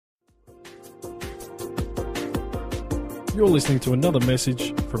You're listening to another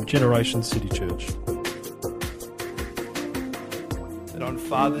message from Generation City Church. That on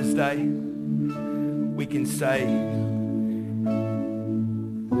Father's Day, we can say,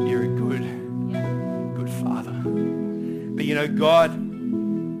 you're a good Father. But you know, God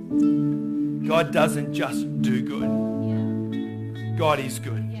doesn't just do good. God is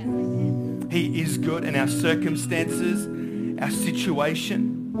good. He is good, and our circumstances, our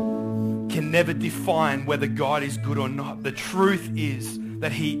situation can never define whether God is good or not. The truth is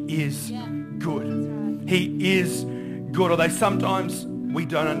that He is good. He is good, although sometimes we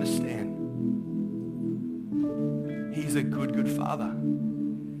don't understand. He's a good Father.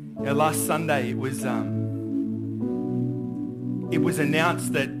 You know, last Sunday it was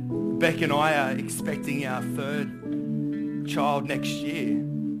announced that Beck and I are expecting our third child next year.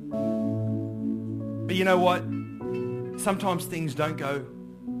 But you know what? Sometimes things don't go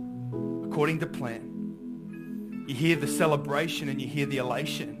according to plan. You hear the celebration and you hear the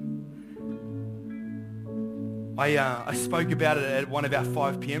elation. I spoke about it at one of our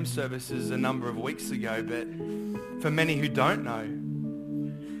 5 p.m. services a number of weeks ago, but for many who don't know,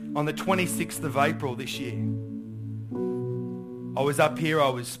 on the 26th of April this year, I was up here, I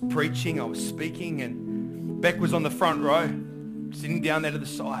was preaching, I was speaking, and Beck was on the front row, sitting down there to the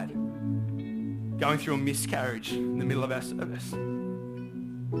side, going through a miscarriage in the middle of our service.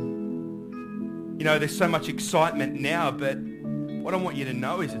 You know, there's so much excitement now, but what I want you to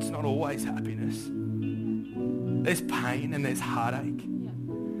know is it's not always happiness. There's pain and there's heartache.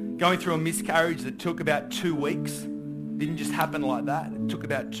 Going through a miscarriage that took about 2 weeks. Didn't just happen like that. It took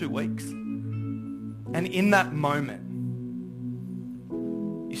about 2 weeks. And in that moment,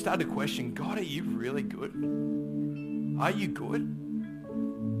 you start to question, God, are you really good? Are you good?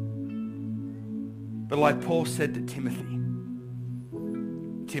 But like Paul said to Timothy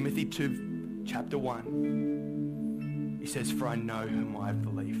 2, chapter 1, he says, for I know whom I have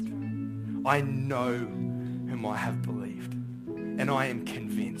believed. I know whom I have believed. And I am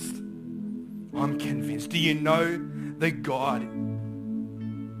convinced. I'm convinced. Do you know the God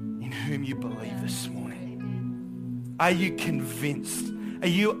in whom you believe this morning? Are you convinced? Are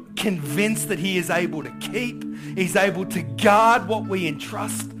you convinced that He is able to keep? He's able to guard what we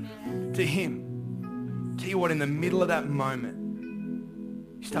entrust to Him. Tell you what, in the middle of that moment,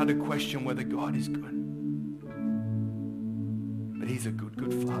 you start to question whether God is good. But He's a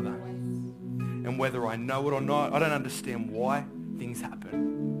good Father. And whether I know it or not, I don't understand why things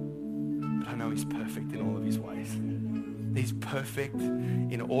happen. But I know He's perfect in all of His ways. He's perfect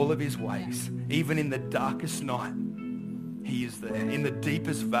in all of His ways. Even in the darkest night, He is there. In the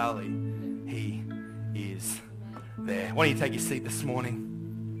deepest valley, He is there. Why don't you take your seat this morning?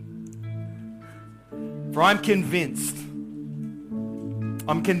 For I'm convinced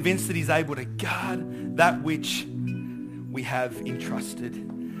that He's able to guard that which we have entrusted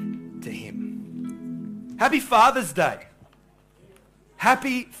to Him. Happy Father's Day.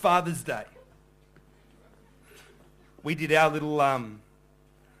 Happy Father's Day. We did our little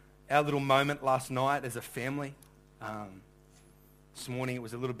moment last night as a family. This morning it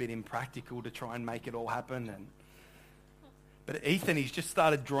was a little bit impractical to try and make it all happen. But Ethan, he's just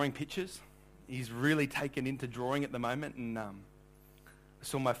started drawing pictures. He's really taken into drawing at the moment. And I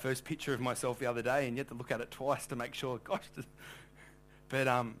saw my first picture of myself the other day and you had to look at it twice to make sure, gosh. But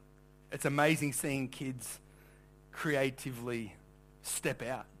it's amazing seeing kids creatively step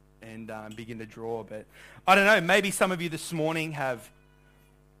out and begin to draw. But I don't know, maybe some of you this morning have,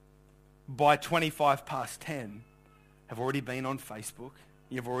 by 25 past 10, have already been on Facebook.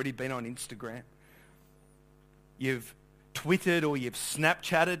 You've already been on Instagram. You've tweeted or you've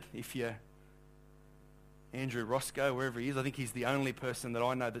Snapchatted if you're Andrew Roscoe, wherever he is. I think he's the only person that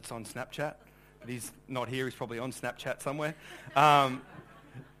I know that's on Snapchat. But he's not here. He's probably on Snapchat somewhere.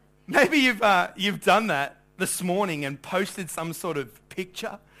 Maybe you've done that this morning and posted some sort of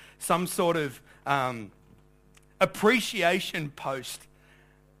picture, some sort of appreciation post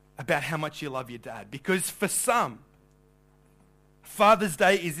about how much you love your dad. Because for some, Father's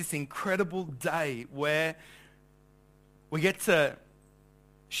Day is this incredible day where we get to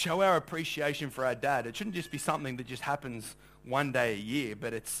show our appreciation for our dad. It shouldn't just be something that just happens one day a year,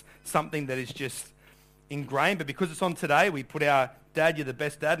 but it's something that is just ingrained. But because it's on today, we put our dad, you're the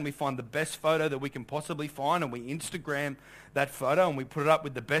best dad, and we find the best photo that we can possibly find, and we Instagram that photo, and we put it up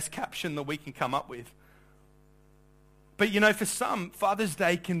with the best caption that we can come up with. But you know, for some, Father's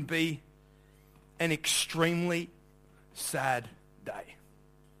Day can be an extremely sad day.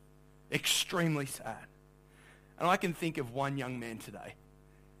 Extremely sad. And I can think of one young man today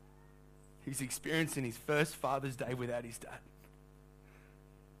who's experiencing his first Father's Day without his dad.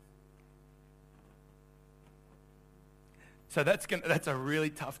 So that's a really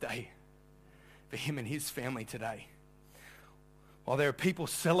tough day for him and his family today. While there are people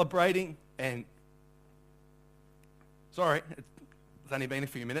celebrating and, sorry, it's only been a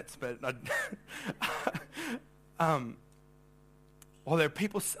few minutes, but while there are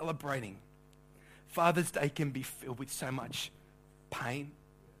people celebrating, Father's Day can be filled with so much pain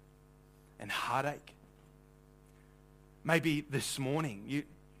and heartache. Maybe this morning, you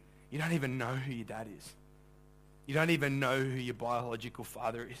don't even know who your dad is. You don't even know who your biological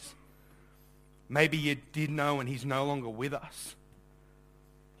father is. Maybe you did know and he's no longer with us.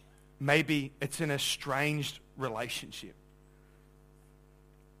 Maybe it's an estranged relationship.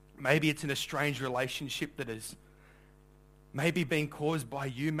 Maybe it's an estranged relationship that is maybe being caused by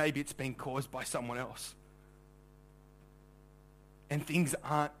you. Maybe it's been caused by someone else. And things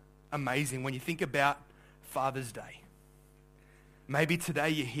aren't amazing when you think about Father's Day. Maybe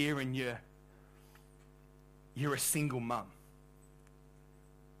today you're here and you're a single mum.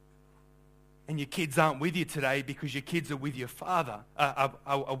 And your kids aren't with you today because your kids are with your father,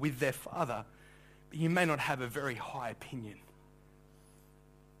 are with their father. But you may not have a very high opinion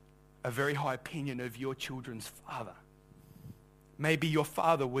of your children's father. Maybe your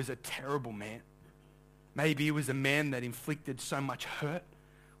father was a terrible man. Maybe he was a man that inflicted so much hurt,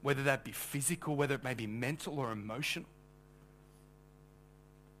 whether that be physical, whether it may be mental or emotional.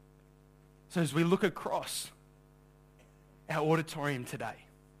 So as we look across our auditorium today,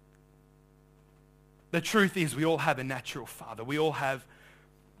 the truth is we all have a natural father. We all have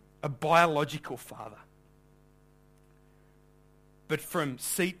a biological father. But from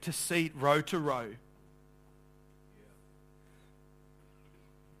seat to seat, row to row,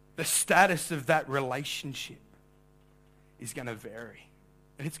 the status of that relationship is going to vary.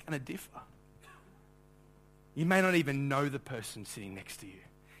 And it's going to differ. You may not even know the person sitting next to you.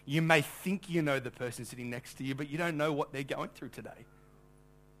 You may think you know the person sitting next to you, but you don't know what they're going through today.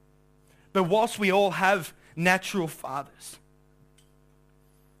 But whilst we all have natural fathers,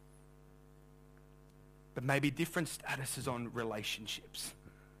 but maybe different statuses on relationships,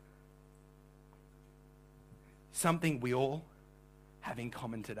 something we all have in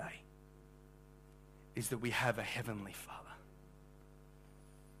common today is that we have a heavenly Father.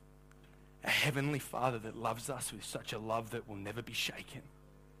 A heavenly Father that loves us with such a love that will never be shaken,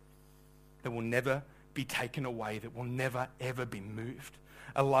 that will never be taken away, that will never ever be moved.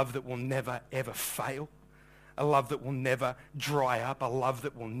 A love that will never ever fail. A love that will never dry up. A love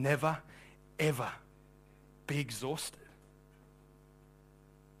that will never ever be exhausted.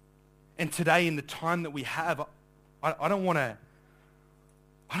 And today, in the time that we have, I don't want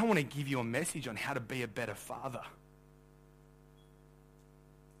to give you a message on how to be a better father.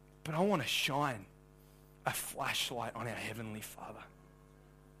 But I want to shine a flashlight on our Heavenly Father.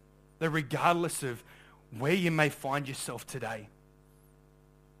 That regardless of where you may find yourself today,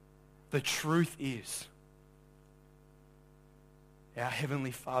 the truth is our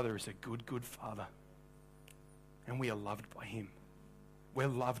Heavenly Father is a good, good Father. And we are loved by Him. We're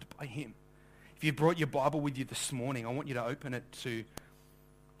loved by Him. If you brought your Bible with you this morning, I want you to open it to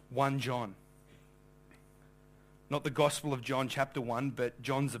 1 John. Not the Gospel of John chapter 1, but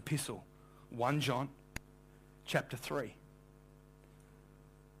John's epistle. 1 John chapter 3.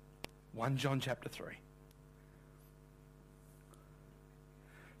 1 John chapter 3.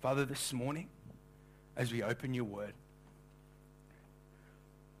 Father, this morning, as we open your word,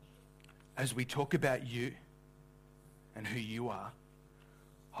 as we talk about you and who you are,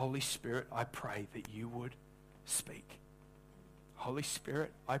 Holy Spirit, I pray that you would speak. Holy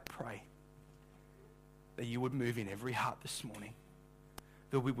Spirit, I pray that you would move in every heart this morning,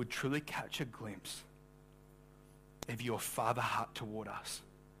 that we would truly catch a glimpse of your Father heart toward us,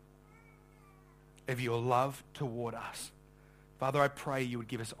 of your love toward us. Father, I pray you would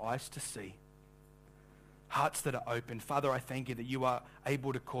give us eyes to see, hearts that are open. Father, I thank you that you are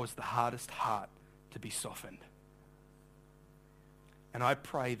able to cause the hardest heart to be softened. And I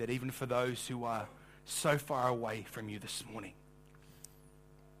pray that even for those who are so far away from you this morning,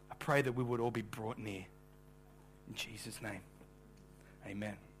 I pray that we would all be brought near. In Jesus' name,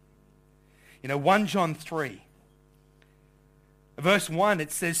 amen. 1 John 3, verse 1,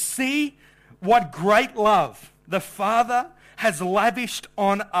 it says, "See what great love the Father has lavished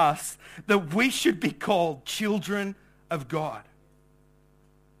on us, that we should be called children of God."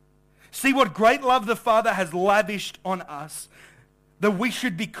 See what great love the Father has lavished on us, that we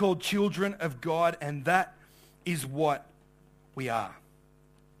should be called children of God, and that is what we are.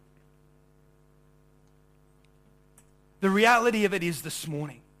 The reality of it is this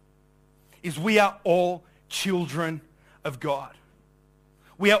morning, is we are all children of God.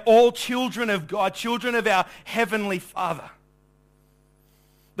 We are all children of God, children of our Heavenly Father.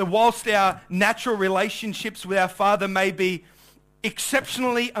 That whilst our natural relationships with our Father may be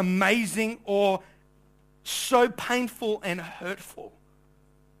exceptionally amazing or so painful and hurtful,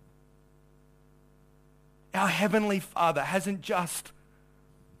 our Heavenly Father hasn't just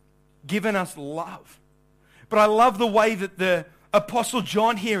given us love. But I love the way that the Apostle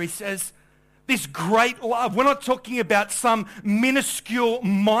John here, he says, this great love. We're not talking about some minuscule,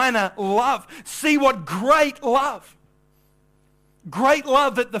 minor love. See what great love. Great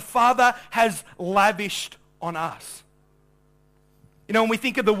love that the Father has lavished on us. You know, when we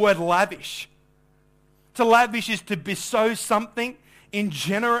think of the word lavish, to lavish is to bestow something in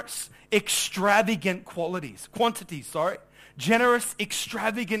generous, extravagant quantities. Generous,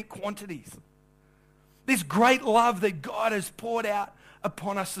 extravagant quantities. This great love that God has poured out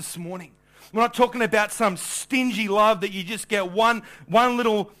upon us this morning. We're not talking about some stingy love that you just get one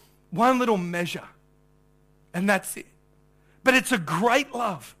little measure and that's it. But it's a great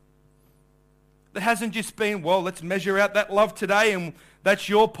love that hasn't just been, well, let's measure out that love today and that's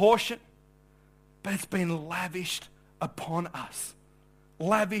your portion. But it's been lavished upon us.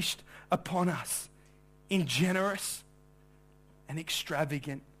 Lavished upon us in generous and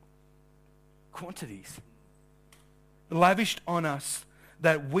extravagant quantities. Lavished on us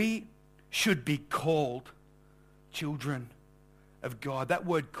that we should be called children of God. That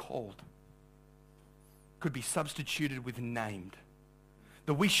word called could be substituted with named.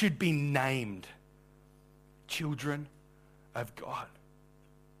 That we should be named children of God.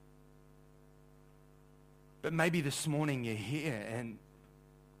 But maybe this morning you're here and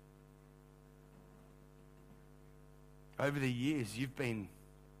over the years you've been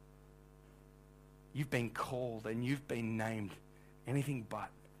called and you've been named anything but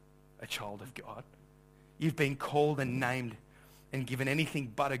a child of God. You've been called and named and given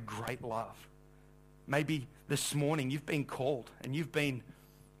anything but a great love. Maybe this morning you've been called and you've been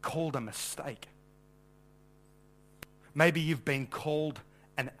called a mistake. Maybe you've been called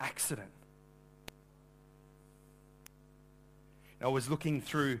an accident. I was looking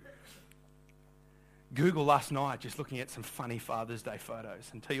through Google last night, just looking at some funny Father's Day photos.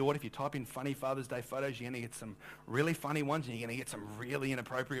 And tell you what, if you type in funny Father's Day photos, you're going to get some really funny ones and you're going to get some really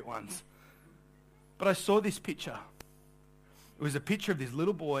inappropriate ones. But I saw this picture. It was a picture of this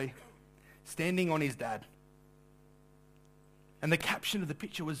little boy standing on his dad. And the caption of the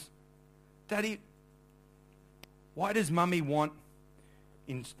picture was, "Daddy, why does Daddy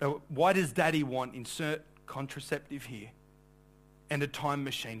want insert contraceptive here and a time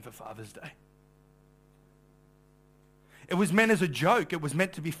machine for Father's Day?" It was meant as a joke. It was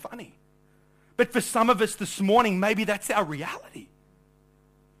meant to be funny. But for some of us this morning, maybe that's our reality.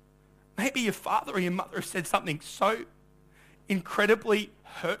 Maybe your father or your mother have said something so incredibly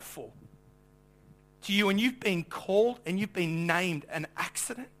hurtful to you and you've been called and you've been named an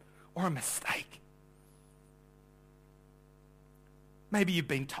accident or a mistake. Maybe you've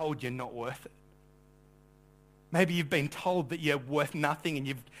been told you're not worth it. Maybe you've been told that you're worth nothing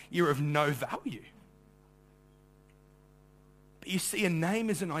and you're of no value. But you see, a name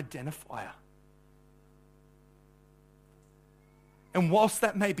is an identifier. And whilst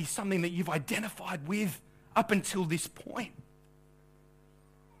that may be something that you've identified with up until this point,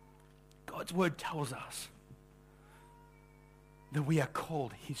 God's word tells us that we are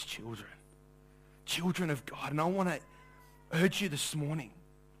called his children, children of God. And I want to urge you this morning,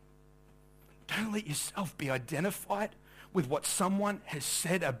 don't let yourself be identified with what someone has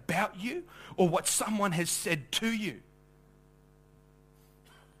said about you or what someone has said to you.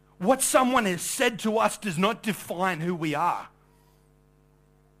 What someone has said to us does not define who we are.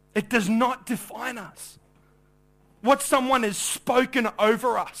 It does not define us. What someone has spoken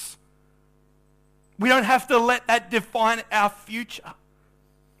over us, we don't have to let that define our future.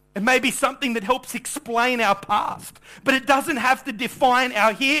 It may be something that helps explain our past, but it doesn't have to define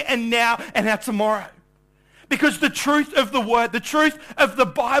our here and now and our tomorrow. Because the truth of the word, the truth of the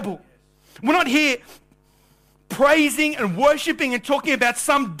Bible, we're not here praising and worshiping and talking about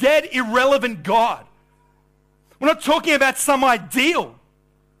some dead, irrelevant God. We're not talking about some ideal.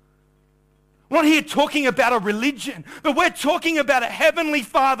 We're not here talking about a religion, but we're talking about a heavenly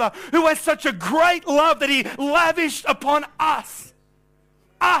Father who has such a great love that he lavished upon us.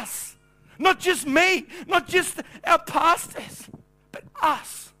 Us. Not just me, not just our pastors, but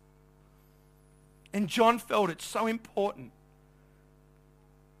us. And John felt it so important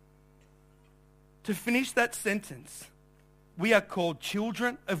to finish that sentence. We are called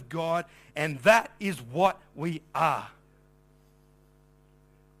children of God, and that is what we are.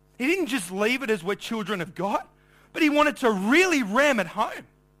 He didn't just leave it as we're children of God, but he wanted to really ram it home.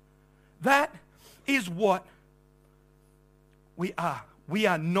 That is what we are. We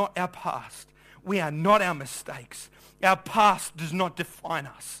are not our past. We are not our mistakes. Our past does not define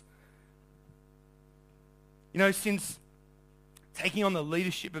us. You know, since taking on the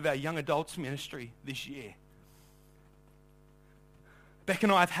leadership of our young adults ministry this year, Beck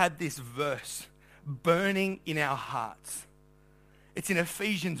and I have had this verse burning in our hearts. It's in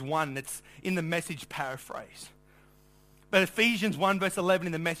Ephesians 1. It's in the Message paraphrase. But Ephesians 1 verse 11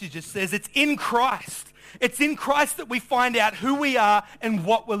 in the Message just says, it's in Christ. It's in Christ that we find out who we are and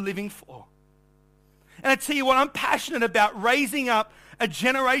what we're living for. And I tell you what, I'm passionate about raising up a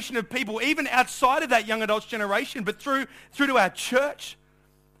generation of people, even outside of that young adults generation, but through to our church.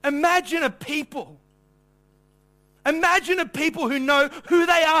 Imagine a people who know who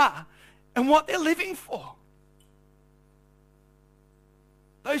they are and what they're living for.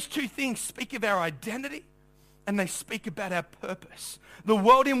 Those two things speak of our identity and they speak about our purpose. The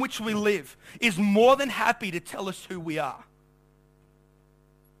world in which we live is more than happy to tell us who we are.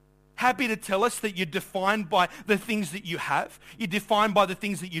 Happy to tell us that you're defined by the things that you have. You're defined by the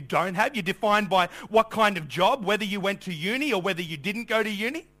things that you don't have. You're defined by what kind of job, whether you went to uni or whether you didn't go to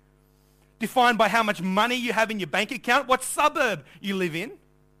uni. Defined by how much money you have in your bank account, what suburb you live in.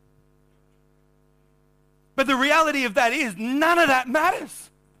 But the reality of that is none of that matters.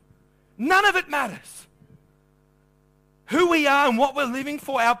 None of it matters. Who we are and what we're living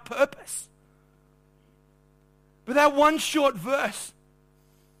for, our purpose. But that one short verse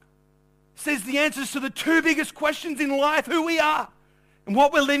says the answers to the two biggest questions in life, who we are and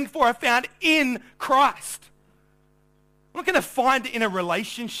what we're living for, are found in Christ. We're not going to find it in a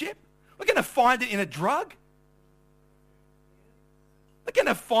relationship. We're going to find it in a drug. We're going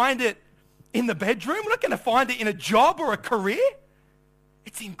to find it in the bedroom. We're not going to find it in a job or a career.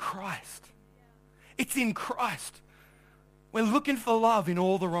 It's in Christ. It's in Christ. We're looking for love in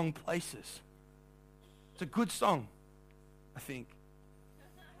all the wrong places. It's a good song, I think.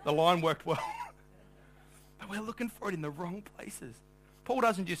 The line worked well. But we're looking for it in the wrong places. Paul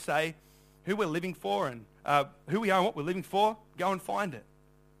doesn't just say who we're living for and who we are and what we're living for, go and find it.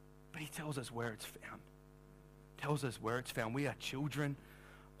 But he tells us where it's found. Tells us where it's found. We are children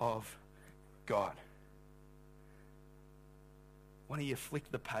of God. Why don't you flick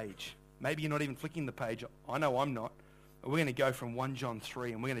the page? Maybe you're not even flicking the page. I know I'm not. But we're going to go from 1 John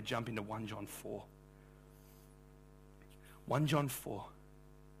 3 and we're going to jump into 1 John 4. 1 John 4.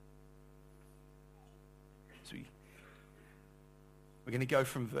 So we're going to go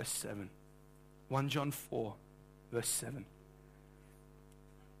from verse 7. 1 John 4, verse 7.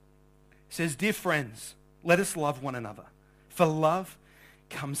 It says, "Dear friends, let us love one another, for love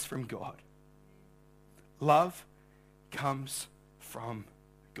comes from God." Love comes from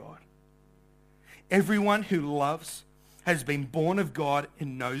God. Everyone who loves has been born of God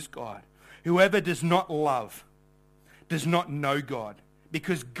and knows God. Whoever does not love does not know God,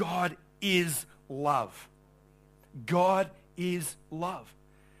 because God is love. God is love.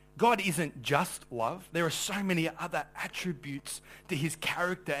 God isn't just love. There are so many other attributes to his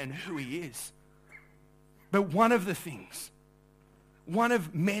character and who he is. But one of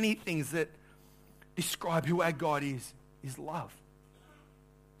many things that describe who our God is love.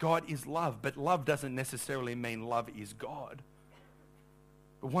 God is love, but love doesn't necessarily mean love is God.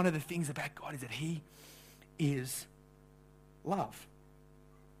 But one of the things about God is that he is love.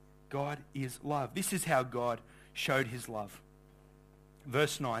 God is love. This is how God showed his love.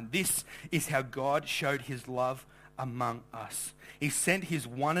 Verse 9, this is how God showed his love among us. He sent his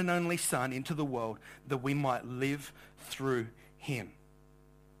one and only Son into the world that we might live through him.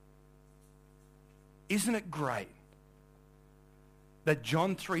 Isn't it great that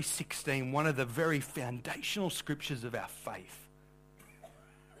John 3:16, one of the very foundational scriptures of our faith,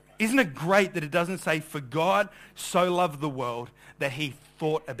 isn't it great that it doesn't say, for God so loved the world that he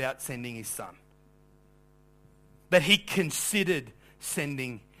thought about sending his Son? That he considered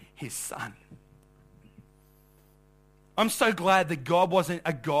sending his Son. I'm so glad that God wasn't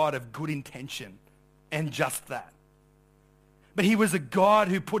a God of good intention and just that. But he was a God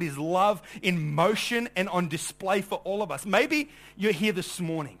who put his love in motion and on display for all of us. Maybe you're here this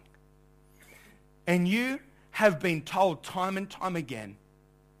morning and you have been told time and time again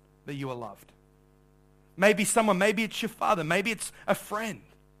that you are loved. Maybe it's your father, maybe it's a friend,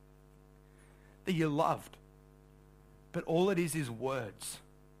 that you're loved. But all it is words,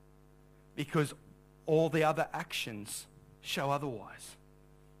 because all the other actions show otherwise.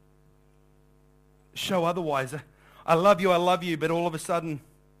 I love you, but all of a sudden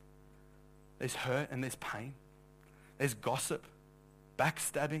there's hurt and there's pain. There's gossip,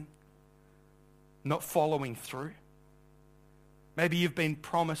 backstabbing, not following through. Maybe you've been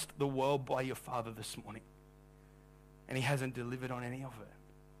promised the world by your father this morning. and he hasn't delivered on any of it.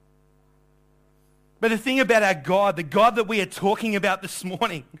 But the thing about our God, the God that we are talking about this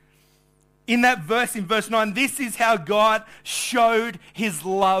morning, in that verse, in verse 9, this is how God showed his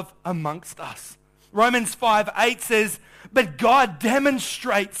love amongst us. Romans 5:8 says, but God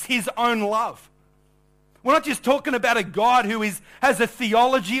demonstrates his own love. We're not just talking about a God who has a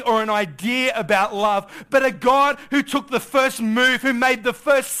theology or an idea about love, but a God who took the first move, who made the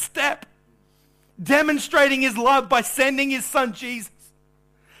first step, demonstrating his love by sending his son Jesus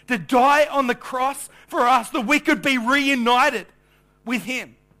to die on the cross for us that we could be reunited with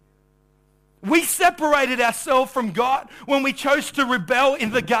him. We separated ourselves from God when we chose to rebel in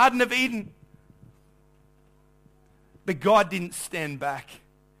the Garden of Eden. But God didn't stand back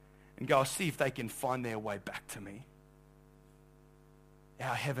and go, I'll see if they can find their way back to me.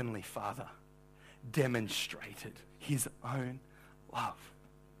 Our Heavenly Father demonstrated his own love.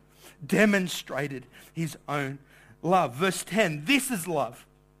 Demonstrated his own love. Verse 10, this is love.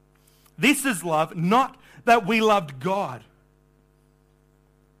 This is love, not that we loved God,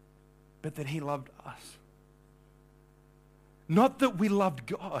 but that he loved us. Not that we loved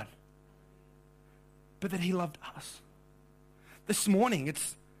God, but that he loved us. This morning,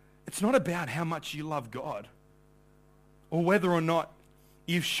 it's not about how much you love God or whether or not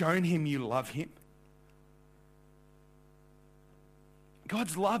you've shown him you love him.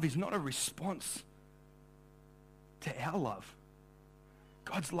 God's love is not a response to our love.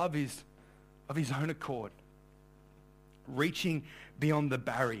 God's love is of his own accord, reaching beyond the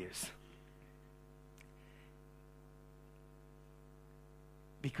barriers.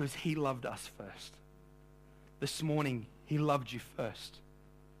 Because he loved us first. This morning, he loved you first.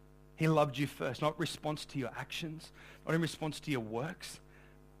 He loved you first, not in response to your actions, not in response to your works,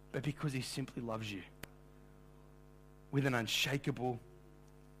 but because he simply loves you with an unshakable,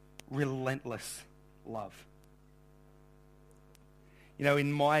 relentless love. You know,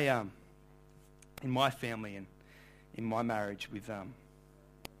 in my family and in my marriage with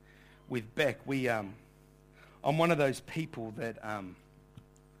Beck, I'm one of those people that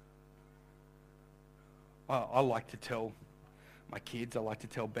I like to tell my kids, I like to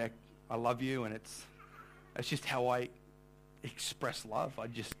tell Beck, I love you, and it's just how I express love.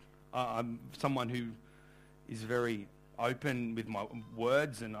 I'm someone who is very open with my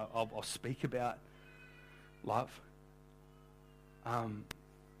words, and I'll speak about love. And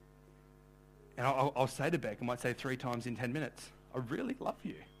I'll say to Beck, I might say 3 times in 10 minutes, I really love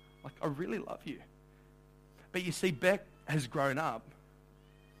you. Like, I really love you. But you see, Beck has grown up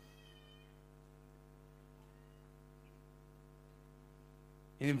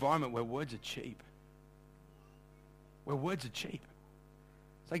in an environment where words are cheap. Where words are cheap.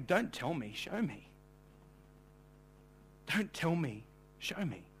 It's like, don't tell me, show me. Don't tell me, show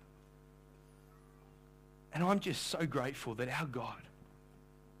me. And I'm just so grateful that our God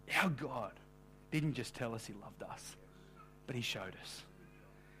didn't just tell us he loved us, but he showed us.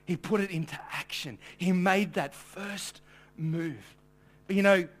 He put it into action. He made that first move. But you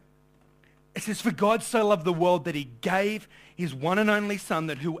know, it says, for God so loved the world that he gave his one and only Son,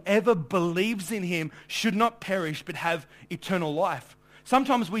 that whoever believes in him should not perish but have eternal life.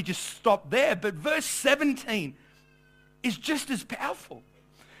 Sometimes we just stop there, but verse 17 is just as powerful.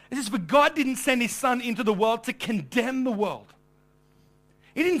 It says, for God didn't send his Son into the world to condemn the world.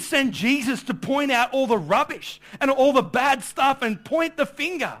 He didn't send Jesus to point out all the rubbish and all the bad stuff and point the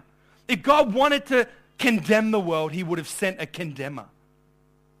finger. If God wanted to condemn the world, he would have sent a condemner.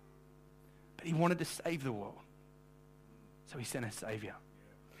 But he wanted to save the world. So he sent a Savior.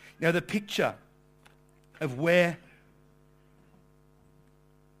 Now the picture of where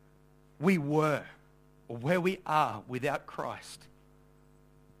we were or where we are without Christ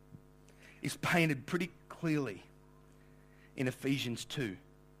is painted pretty clearly in Ephesians 2.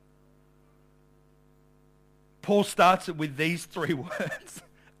 Paul starts it with these 3 words.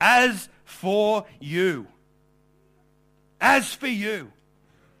 As for you. As for you.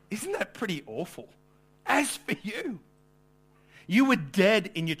 Isn't that pretty awful? As for you. You were dead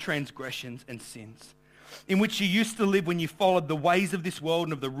in your transgressions and sins, in which you used to live when you followed the ways of this world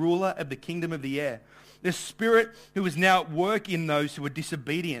and of the ruler of the kingdom of the air, the spirit who is now at work in those who are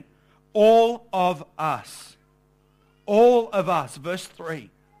disobedient. All of us, verse 3.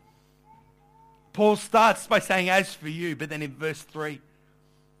 Paul starts by saying, as for you, but then in verse 3,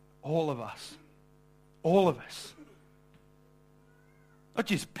 all of us. Not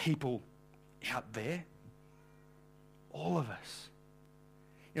just people out there, all of us.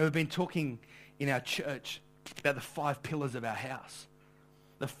 You know, we've been talking in our church about the 5 pillars of our house.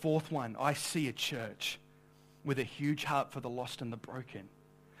 The 4th one, I see a church with a huge heart for the lost and the broken.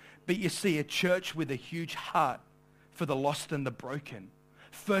 But you see, a church with a huge heart for the lost and the broken,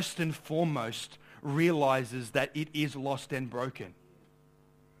 first and foremost, realizes that it is lost and broken.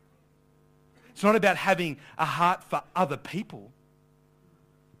 It's not about having a heart for other people.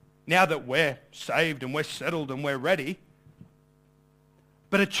 Now that we're saved and we're settled and we're ready,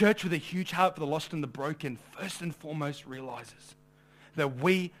 but a church with a huge heart for the lost and the broken, first and foremost, realizes that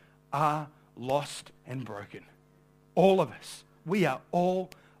we are lost and broken. All of us. We are all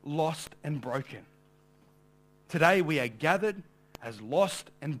lost and broken. Today we are gathered as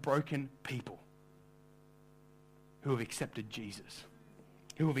lost and broken people who have accepted Jesus.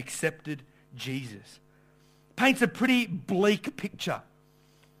 Who have accepted Jesus. Paints a pretty bleak picture.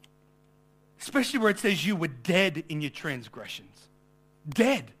 Especially where it says you were dead in your transgressions.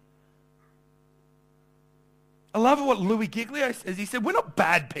 Dead. I love what Louis Giglio says. He said, we're not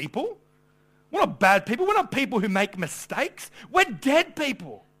bad people. We're not bad people. We're not people who make mistakes. We're dead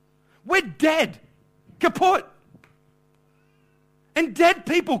people. We're dead. Kaput. And dead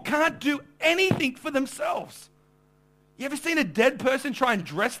people can't do anything for themselves. You ever seen a dead person try and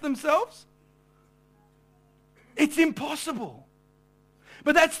dress themselves? It's impossible.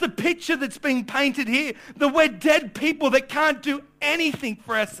 But that's the picture that's being painted here, that we're dead people that can't do anything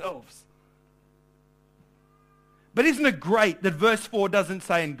for ourselves. But isn't it great that verse 4 doesn't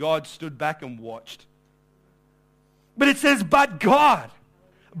say, and God stood back and watched? But it says, but God.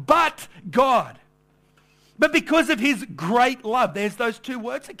 But God. But because of his great love, there's those two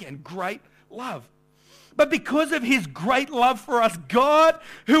words again, great love. But because of his great love for us, God,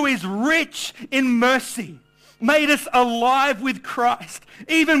 who is rich in mercy, made us alive with Christ,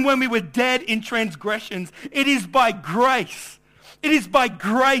 even when we were dead in transgressions. It is by grace. It is by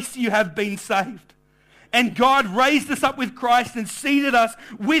grace you have been saved. And God raised us up with Christ and seated us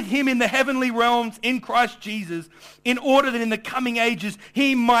with him in the heavenly realms in Christ Jesus, in order that in the coming ages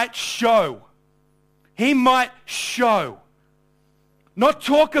he might show. He might show. Not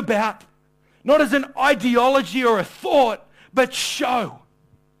talk about, not as an ideology or a thought, but show.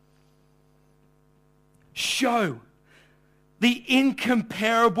 Show the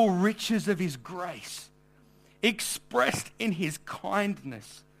incomparable riches of his grace expressed in his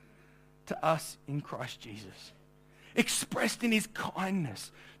kindness to us in Christ Jesus. Expressed in his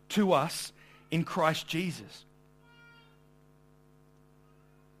kindness to us in Christ Jesus.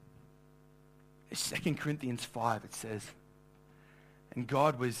 2 Corinthians 5, it says, and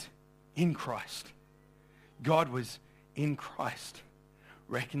God was in Christ. God was in Christ,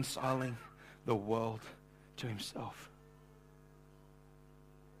 reconciling the world to himself.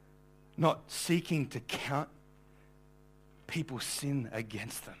 Not seeking to count people's sin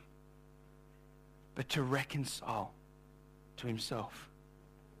against them, but to reconcile to himself.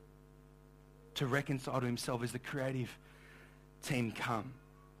 To reconcile to himself as the creative team come.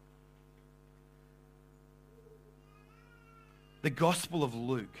 The Gospel of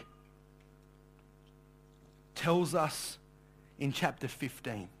Luke tells us in chapter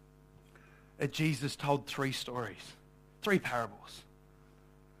 15 that Jesus told 3 stories, 3 parables.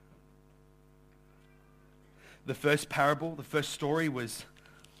 The first parable, the first story was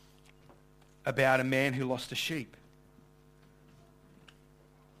about a man who lost a sheep.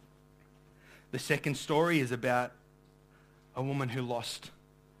 The second story is about a woman who lost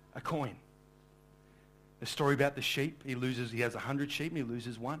a coin. The story about the sheep, he has 100 sheep and he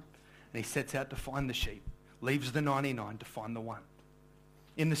loses one, and he sets out to find the sheep, leaves the 99 to find the one.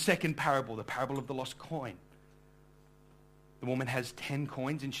 In the second parable, the parable of the lost coin, the woman has 10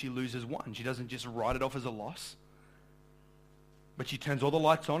 coins and she loses one. She doesn't just write it off as a loss, but she turns all the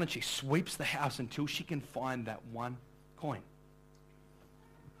lights on and she sweeps the house until she can find that one coin.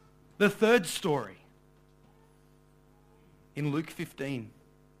 The third story, in Luke 15,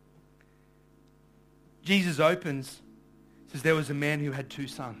 Jesus opens, says there was a man who had 2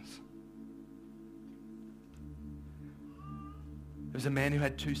 sons. There was a man who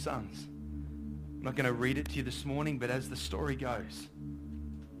had 2 sons. I'm not going to read it to you this morning, but as the story goes,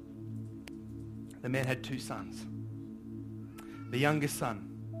 the man had 2 sons. The youngest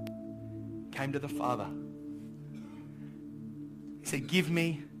son came to the father. He said, give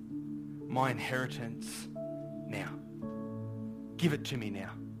me my inheritance now. Give it to me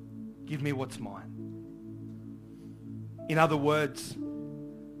now. Give me what's mine. In other words,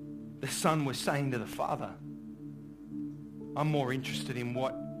 the son was saying to the father, I'm more interested in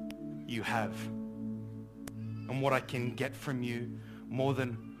what you have and what I can get from you more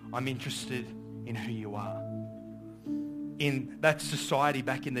than I'm interested in who you are. In that society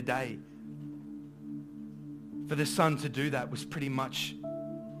back in the day, for the son to do that was pretty much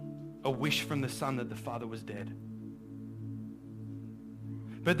a wish from the son that the father was dead.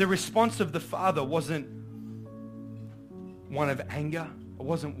 But the response of the father wasn't one of anger. It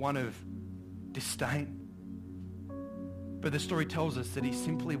wasn't one of disdain. But the story tells us that he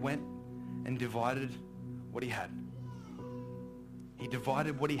simply went and divided what he had. He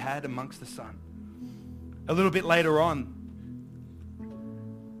divided what he had amongst the son. A little bit later on,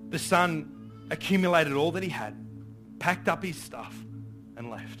 the son accumulated all that he had, packed up his stuff, and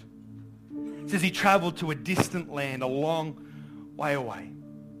left. It says he traveled to a distant land, a long way away,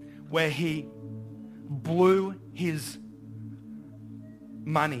 where he blew his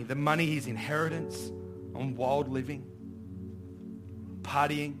money, the money, his inheritance, on wild living,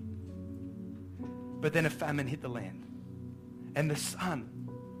 partying. But then a famine hit the land. And the son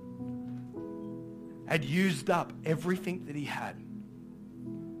had used up everything that he had.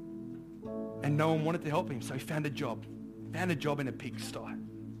 And no one wanted to help him, so he found a job. Found a job in a pigsty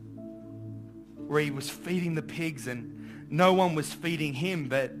where he was feeding the pigs, and no one was feeding him,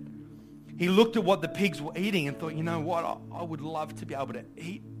 but he looked at what the pigs were eating and thought, you know what, I would love to be able to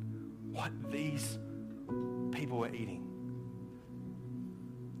eat what these people were eating.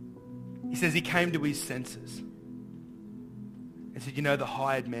 He says he came to his senses and said, you know, the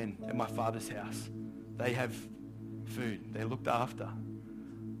hired men at my father's house, they have food. They're looked after.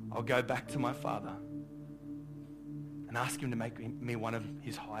 I'll go back to my father and ask him to make me one of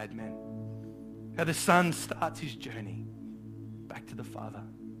his hired men. How the son starts his journey back to the father.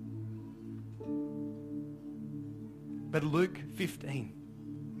 But Luke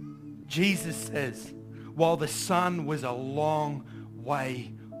 15, Jesus says, while the son was a long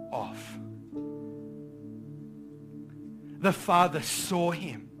way off, the father saw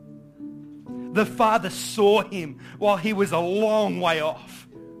him. The father saw him while he was a long way off.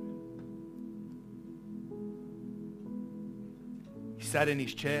 He sat in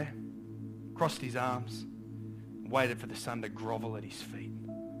his chair, crossed his arms, and waited for the son to grovel at his feet.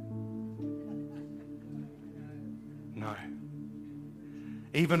 No.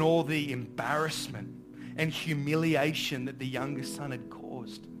 Even all the embarrassment and humiliation that the younger son had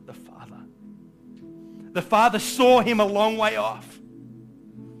caused the father. The father saw him a long way off.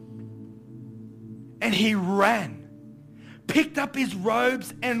 And he ran, picked up his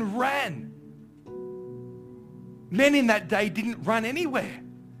robes and ran. Men in that day didn't run anywhere.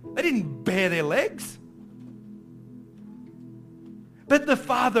 They didn't bare their legs. But the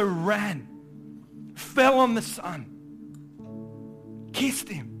father ran, fell on the son, kissed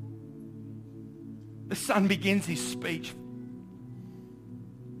him. The son begins his speech,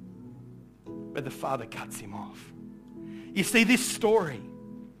 but the father cuts him off. You see, this story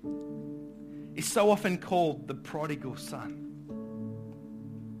is so often called the prodigal son.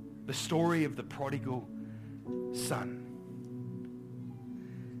 The story of the prodigal son.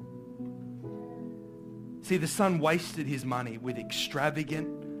 See, the son wasted his money with extravagant,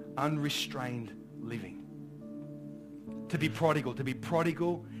 unrestrained living. To be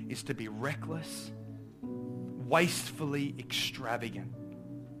prodigal is to be reckless, wastefully extravagant.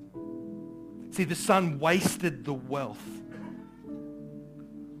 See, the son wasted the wealth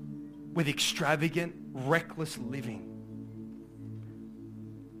with extravagant, reckless living.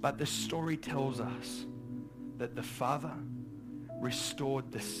 But the story tells us that the father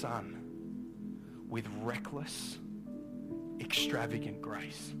restored the son with reckless, extravagant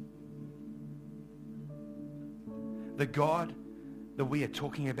grace. The God that we are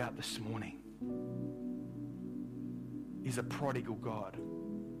talking about this morning is a prodigal God.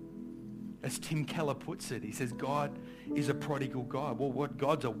 As Tim Keller puts it, he says God is a prodigal God. Well, what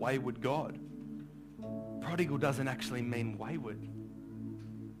God's a wayward God. Prodigal doesn't actually mean wayward.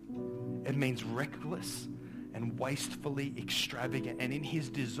 It means reckless and wastefully extravagant, and in his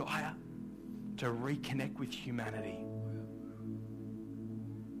desire to reconnect with humanity.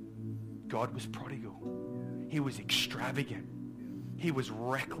 God was prodigal. He was extravagant. He was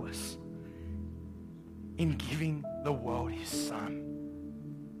reckless in giving the world his son.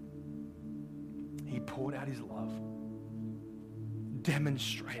 He poured out his love,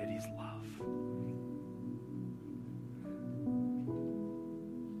 demonstrated his love,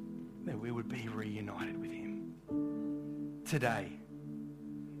 that we would be reunited with him. Today,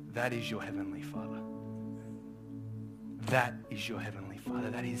 that is your heavenly Father. That is your heavenly Father.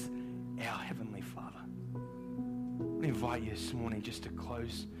 That is our heavenly Father. I invite you this morning just to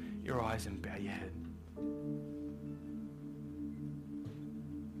close your eyes and bow your head.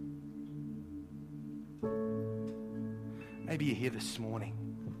 Maybe you're here this morning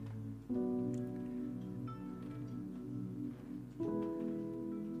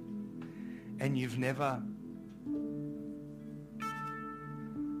and you've never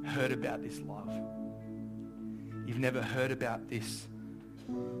heard about this love. You've never heard about this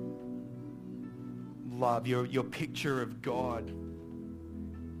love, your picture of God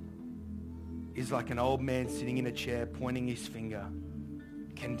is like an old man sitting in a chair, pointing his finger,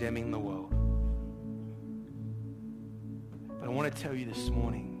 condemning the world. But I want to tell you this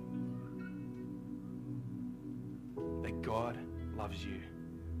morning that God loves you.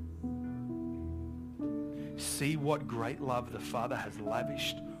 See what great love the Father has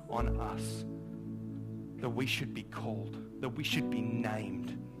lavished on us, that we should be called, that we should be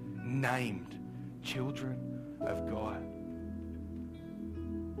named children of God.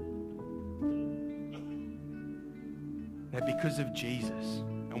 That because of Jesus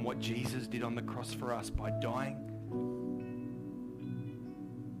and what Jesus did on the cross for us by dying,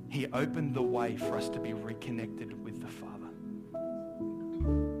 he opened the way for us to be reconnected with the Father.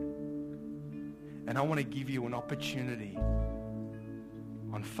 And I want to give you an opportunity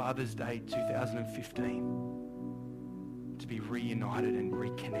on Father's Day 2015 to be reunited and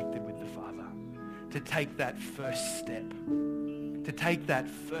reconnected with the Father. To take that first step. To take that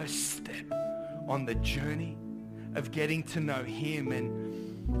first step on the journey of getting to know him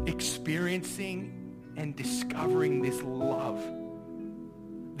and experiencing and discovering this love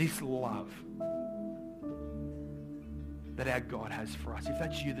that our God has for us. If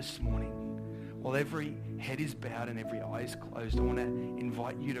that's you this morning, while every head is bowed and every eye is closed, I want to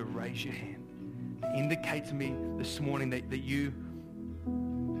invite you to raise your hand. Indicate to me this morning that you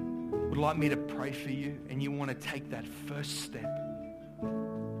would like me to pray for you and you want to take that first step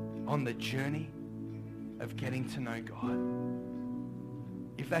on the journey of getting to know God.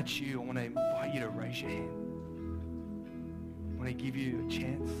 If that's you, I want to invite you to raise your hand. I want to give you a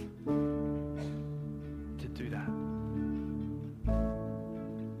chance to do that.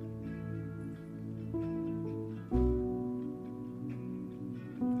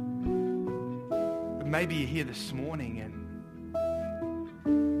 But maybe you're here this morning and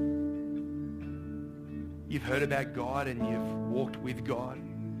you've heard about God and you've walked with God.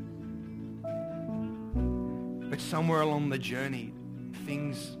 But somewhere along the journey,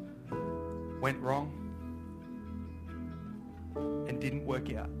 things went wrong and didn't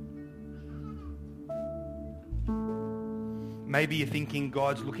work out. Maybe you're thinking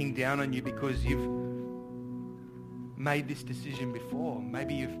God's looking down on you because you've made this decision before.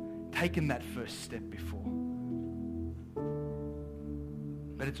 Maybe you've taken that first step before.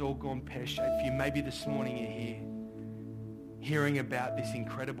 But it's all gone pear-shaped for you. Maybe this morning you're here hearing about this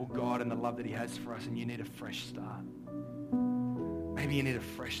incredible God and the love that he has for us, and you need a fresh start. Maybe you need a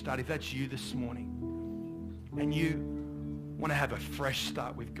fresh start. If that's you this morning and you want to have a fresh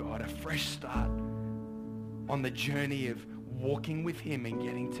start with God, a fresh start on the journey of walking with him and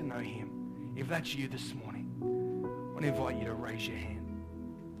getting to know him, if that's you this morning, I want to invite you to raise your hand.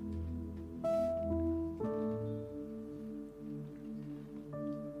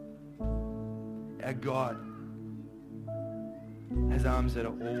 Our God has arms that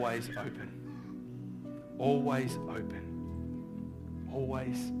are always open. Always open.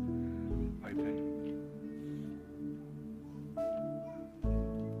 Always open.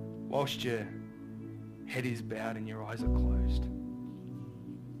 Whilst your head is bowed and your eyes are closed,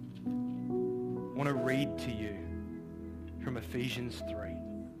 I want to read to you from Ephesians 3.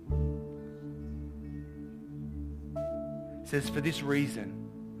 It says, "For this reason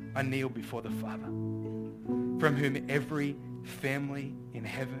I kneel before the Father, from whom every family in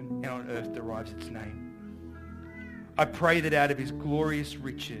heaven and on earth derives its name. I pray that out of his glorious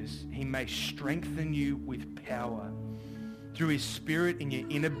riches he may strengthen you with power through his Spirit in your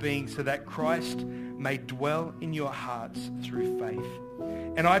inner being, so that Christ may dwell in your hearts through faith.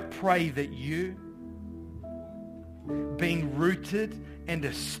 And I pray that you, being rooted and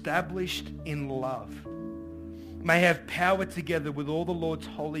established in love, may have power together with all the Lord's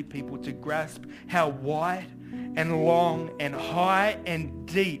holy people to grasp how wide and long and high and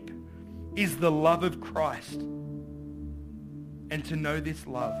deep is the love of Christ, and to know this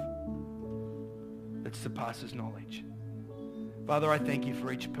love that surpasses knowledge." Father, I thank you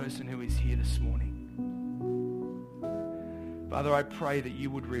for each person who is here this morning. Father, I pray that you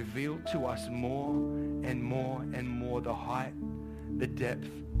would reveal to us more and more and more the height, the depth,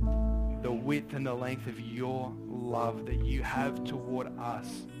 the width and the length of your love that you have toward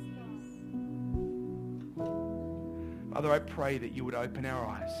us. Father, I pray that you would open our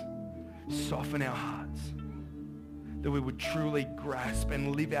eyes, soften our hearts, that we would truly grasp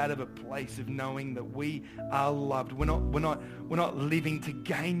and live out of a place of knowing that we are loved. We're not living to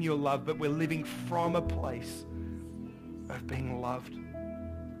gain your love, but we're living from a place of being loved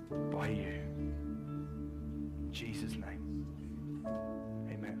by you. In Jesus' name.